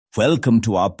Welcome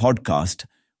to our podcast,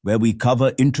 where we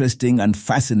cover interesting and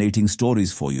fascinating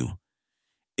stories for you.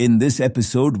 In this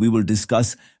episode, we will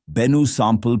discuss Bennu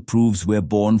sample proves we're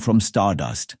born from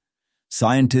stardust.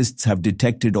 Scientists have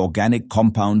detected organic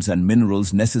compounds and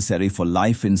minerals necessary for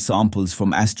life in samples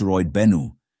from asteroid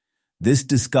Bennu. This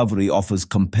discovery offers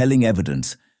compelling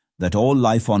evidence that all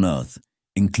life on Earth,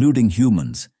 including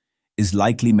humans, is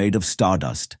likely made of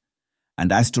stardust,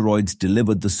 and asteroids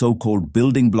delivered the so-called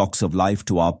building blocks of life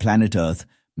to our planet Earth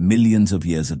millions of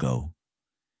years ago.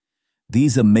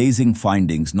 These amazing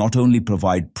findings not only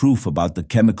provide proof about the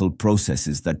chemical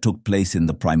processes that took place in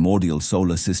the primordial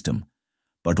solar system,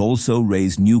 but also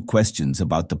raise new questions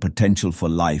about the potential for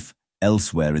life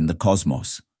elsewhere in the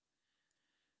cosmos.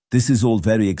 This is all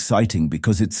very exciting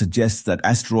because it suggests that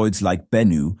asteroids like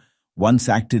Bennu once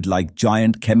acted like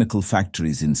giant chemical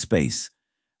factories in space,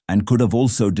 and could have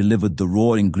also delivered the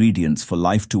raw ingredients for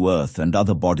life to Earth and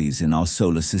other bodies in our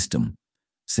solar system,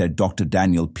 said Dr.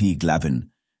 Daniel P. Glavin,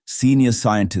 senior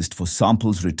scientist for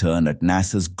samples return at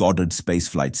NASA's Goddard Space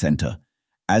Flight Center,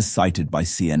 as cited by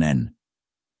CNN.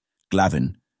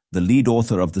 Glavin, the lead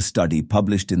author of the study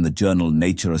published in the journal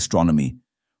Nature Astronomy,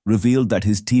 revealed that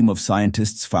his team of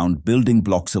scientists found building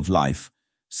blocks of life,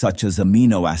 such as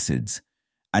amino acids,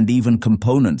 and even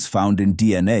components found in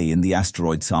DNA in the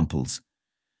asteroid samples.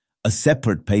 A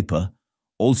separate paper,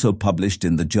 also published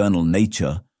in the journal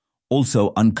Nature,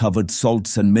 also uncovered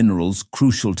salts and minerals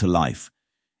crucial to life,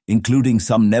 including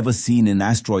some never seen in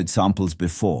asteroid samples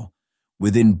before,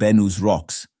 within Bennu's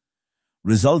rocks.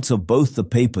 Results of both the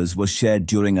papers were shared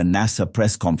during a NASA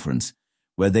press conference,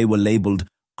 where they were labeled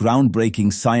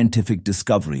Groundbreaking Scientific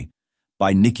Discovery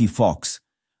by Nikki Fox,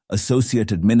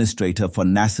 Associate Administrator for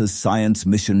NASA's Science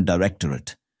Mission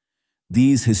Directorate.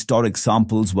 These historic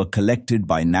samples were collected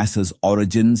by NASA's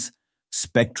Origins,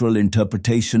 Spectral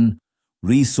Interpretation,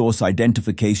 Resource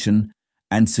Identification,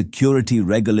 and Security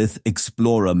Regolith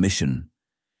Explorer mission.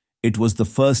 It was the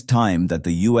first time that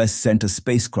the US sent a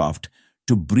spacecraft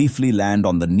to briefly land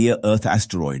on the near-Earth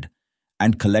asteroid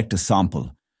and collect a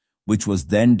sample, which was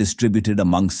then distributed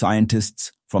among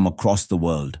scientists from across the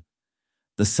world.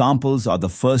 The samples are the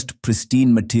first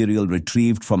pristine material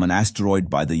retrieved from an asteroid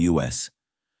by the US.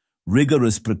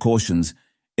 Rigorous precautions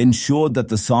ensured that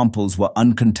the samples were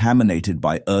uncontaminated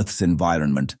by Earth's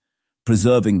environment,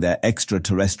 preserving their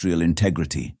extraterrestrial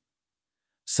integrity.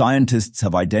 Scientists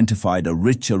have identified a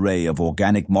rich array of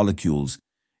organic molecules,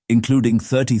 including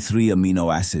 33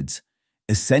 amino acids,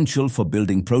 essential for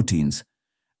building proteins,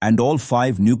 and all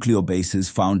 5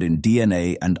 nucleobases found in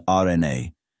DNA and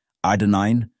RNA: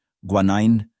 adenine,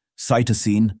 guanine,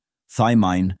 cytosine,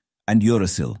 thymine, and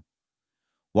uracil.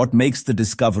 What makes the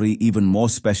discovery even more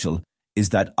special is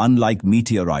that, unlike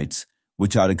meteorites,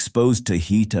 which are exposed to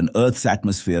heat and Earth's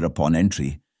atmosphere upon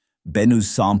entry,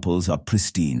 Bennu's samples are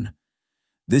pristine.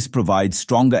 This provides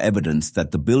stronger evidence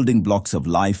that the building blocks of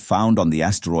life found on the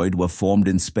asteroid were formed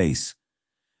in space.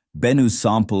 Bennu's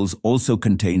samples also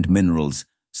contained minerals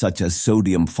such as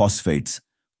sodium phosphates,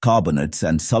 carbonates,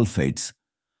 and sulfates,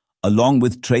 along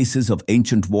with traces of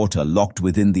ancient water locked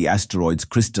within the asteroid's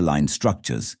crystalline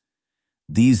structures.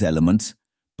 These elements,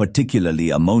 particularly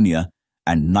ammonia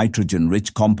and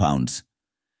nitrogen-rich compounds.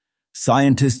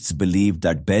 Scientists believe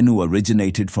that Bennu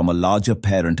originated from a larger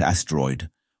parent asteroid,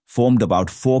 formed about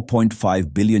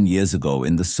 4.5 billion years ago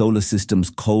in the solar system's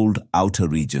cold outer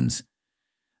regions.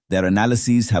 Their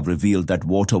analyses have revealed that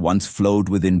water once flowed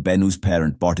within Bennu's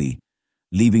parent body,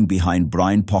 leaving behind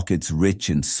brine pockets rich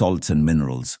in salts and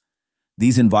minerals.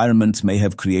 These environments may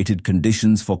have created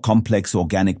conditions for complex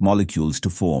organic molecules to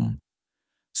form.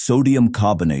 Sodium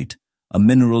carbonate, a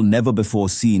mineral never before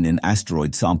seen in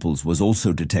asteroid samples, was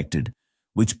also detected,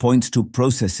 which points to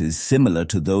processes similar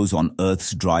to those on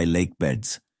Earth's dry lake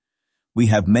beds. We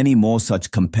have many more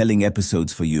such compelling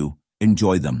episodes for you.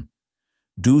 Enjoy them.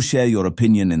 Do share your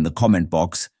opinion in the comment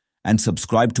box and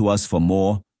subscribe to us for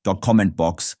more. Comment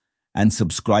box and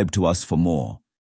subscribe to us for more.